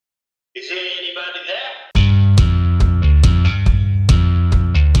Is there anybody there?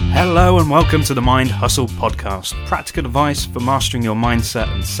 Hello and welcome to the Mind Hustle podcast, practical advice for mastering your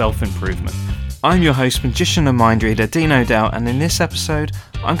mindset and self-improvement. I'm your host, magician and mind reader, Dean O'Dell, and in this episode,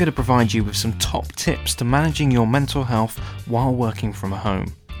 I'm going to provide you with some top tips to managing your mental health while working from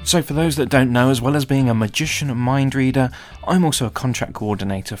home. So for those that don't know, as well as being a magician and mind reader, I'm also a contract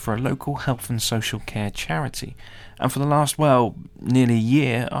coordinator for a local health and social care charity. And for the last, nearly a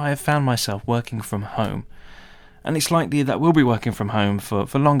year, I have found myself working from home. And it's likely that we'll be working from home for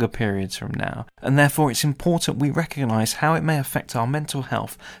longer periods from now. And therefore it's important we recognise how it may affect our mental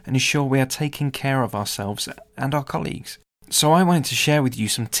health and ensure we are taking care of ourselves and our colleagues. So I wanted to share with you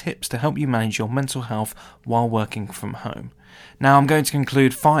some tips to help you manage your mental health while working from home. Now I'm going to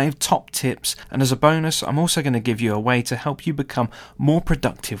conclude 5 top tips, and as a bonus I'm also going to give you a way to help you become more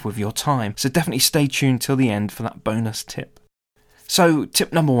productive with your time. So definitely stay tuned till the end for that bonus tip. So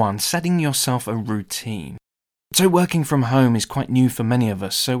tip number 1, setting yourself a routine. So working from home is quite new for many of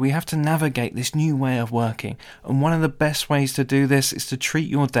us, so we have to navigate this new way of working, and one of the best ways to do this is to treat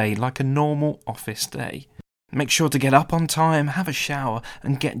your day like a normal office day. Make sure to get up on time, have a shower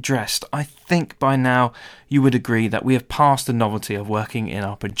and get dressed. I think by now you would agree that we have passed the novelty of working in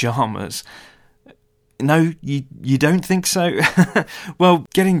our pyjamas. No, you don't think so? Well,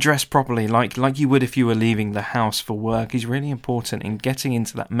 getting dressed properly, like you would if you were leaving the house for work, is really important in getting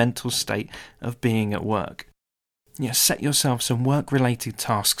into that mental state of being at work. Set yourself some work-related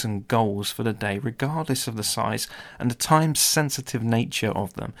tasks and goals for the day, regardless of the size and the time-sensitive nature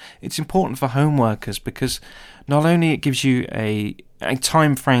of them. It's important for home workers because not only it gives you a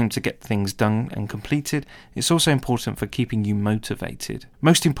time frame to get things done and completed, it's also important for keeping you motivated.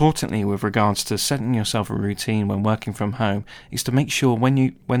 Most importantly, with regards to setting yourself a routine when working from home, is to make sure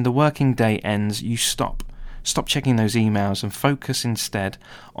when the working day ends, you stop. Stop checking those emails and focus instead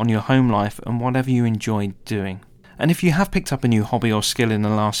on your home life and whatever you enjoy doing. And if you have picked up a new hobby or skill in the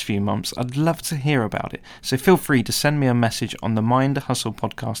last few months, I'd love to hear about it. So feel free to send me a message on the Mind Hustle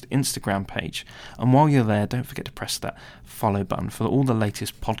Podcast Instagram page. And while you're there, don't forget to press that follow button for all the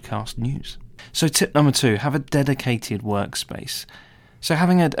latest podcast news. So tip number 2, have a dedicated workspace. So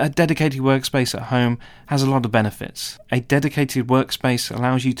having a dedicated workspace at home has a lot of benefits. A dedicated workspace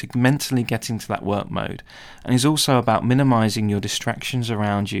allows you to mentally get into that work mode and is also about minimising your distractions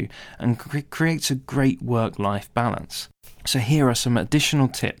around you and creates a great work-life balance. So here are some additional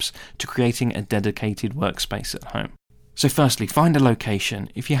tips to creating a dedicated workspace at home. So firstly, find a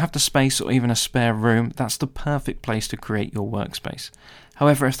location. If you have the space or even a spare room, that's the perfect place to create your workspace.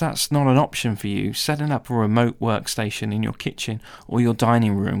 However, if that's not an option for you, setting up a remote workstation in your kitchen or your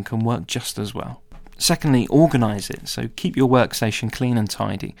dining room can work just as well. Secondly, organise it. So keep your workstation clean and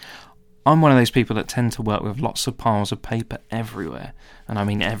tidy. I'm one of those people that tend to work with lots of piles of paper everywhere. And I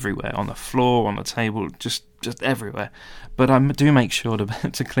mean everywhere, on the floor, on the table, just everywhere. But I do make sure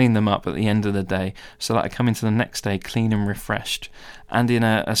to clean them up at the end of the day so that I come into the next day clean and refreshed and in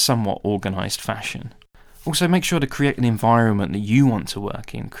a somewhat organised fashion. Also, make sure to create an environment that you want to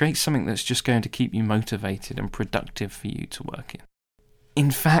work in. Create something that's just going to keep you motivated and productive for you to work in. In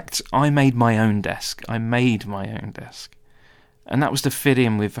fact, I made my own desk. And that was to fit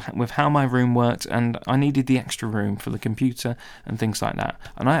in with how my room worked, and I needed the extra room for the computer and things like that.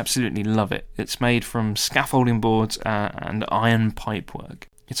 And I absolutely love it. It's made from scaffolding boards and iron pipework.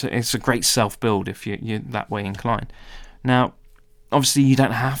 It's a great self-build if you're that way inclined. Now, obviously you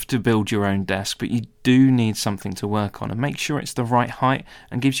don't have to build your own desk, but you do need something to work on, and make sure it's the right height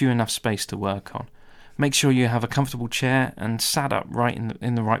and gives you enough space to work on. Make sure you have a comfortable chair and sat up right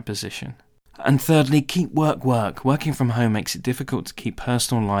in the right position. And thirdly, keep work. Working from home makes it difficult to keep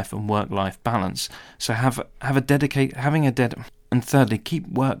personal life and work-life balance. So And thirdly, keep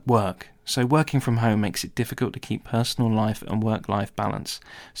work. So working from home makes it difficult to keep personal life and work-life balance.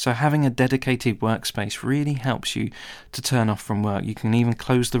 So having a dedicated workspace really helps you to turn off from work. You can even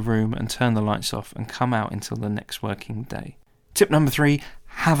close the room and turn the lights off and come out until the next working day. Tip number 3,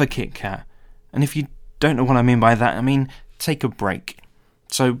 have a Kit Kat. And if you don't know what I mean by that, I mean take a break.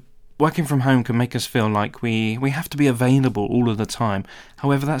 So working from home can make us feel like we have to be available all of the time.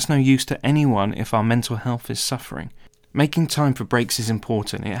 However, that's no use to anyone if our mental health is suffering. Making time for breaks is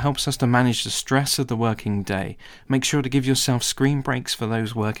important. It helps us to manage the stress of the working day. Make sure to give yourself screen breaks for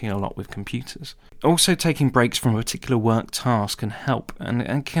those working a lot with computers. Also, taking breaks from a particular work task can help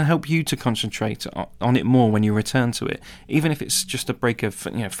and can help you to concentrate on it more when you return to it. Even if it's just a break of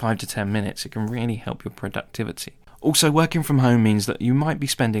 5 to 10 minutes, it can really help your productivity. Also, working from home means that you might be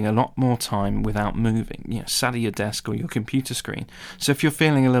spending a lot more time without moving, sat at your desk or your computer screen. So if you're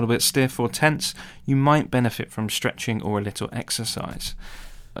feeling a little bit stiff or tense, you might benefit from stretching or a little exercise.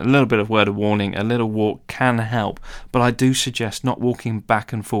 A little bit of word of warning, a little walk can help, but I do suggest not walking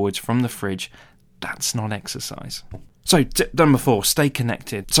back and forwards from the fridge. That's not exercise. So tip number 4, stay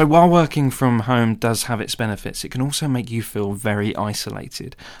connected. So while working from home does have its benefits, it can also make you feel very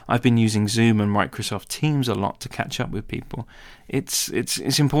isolated. I've been using Zoom and Microsoft Teams a lot to catch up with people. It's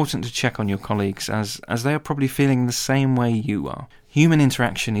important to check on your colleagues as they are probably feeling the same way you are. Human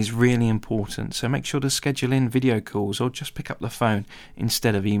interaction is really important, so make sure to schedule in video calls or just pick up the phone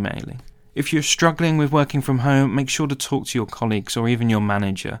instead of emailing. If you're struggling with working from home, make sure to talk to your colleagues or even your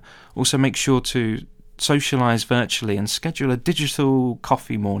manager. Also make sure to socialise virtually and schedule a digital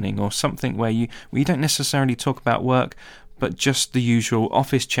coffee morning or something where you don't necessarily talk about work, but just the usual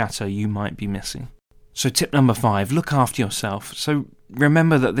office chatter you might be missing. So tip number 5, look after yourself. So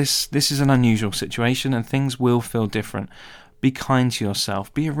remember that this is an unusual situation and things will feel different. Be kind to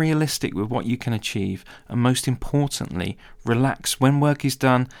yourself, be realistic with what you can achieve, and most importantly, relax. When work is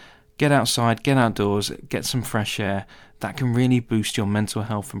done, get outside, get outdoors, get some fresh air. That can really boost your mental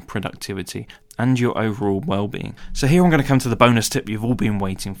health and productivity and your overall well-being. So here I'm going to come to the bonus tip you've all been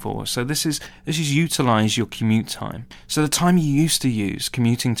waiting for. So this is utilise your commute time. So the time you used to use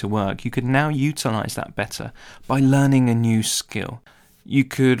commuting to work, you could now utilise that better by learning a new skill. You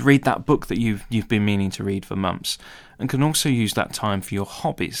could read that book that you've been meaning to read for months, and can also use that time for your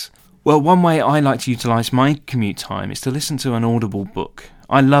hobbies. Well, one way I like to utilise my commute time is to listen to an Audible book.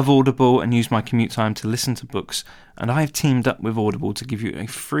 I love Audible and use my commute time to listen to books, and I've teamed up with Audible to give you a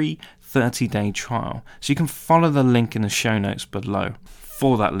free 30-day trial. So you can follow the link in the show notes below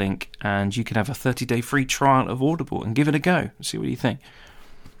for that link, and you can have a 30-day free trial of Audible and give it a go. See what you think.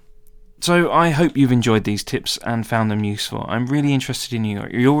 So I hope you've enjoyed these tips and found them useful. I'm really interested in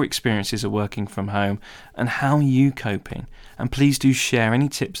your experiences of working from home and how you coping. And please do share any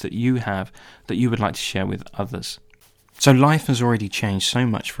tips that you have that you would like to share with others. So life has already changed so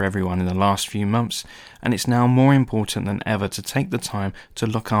much for everyone in the last few months, and it's now more important than ever to take the time to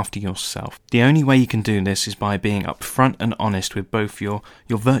look after yourself. The only way you can do this is by being upfront and honest with both your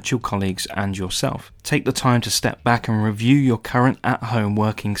virtual colleagues and yourself. Take the time to step back and review your current at-home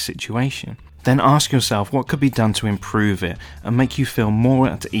working situation. Then ask yourself what could be done to improve it and make you feel more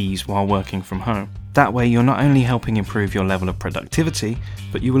at ease while working from home. That way you're not only helping improve your level of productivity,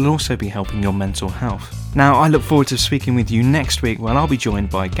 but you will also be helping your mental health. Now I look forward to speaking with you next week when I'll be joined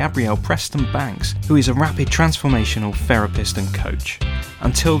by Gabrielle Preston Banks, who is a rapid transformational therapist and coach.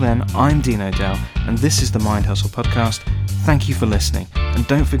 Until then, I'm Dean O'Dell and this is the Mind Hustle Podcast. Thank you for listening, and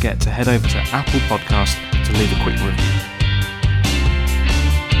don't forget to head over to Apple Podcasts to leave a quick review.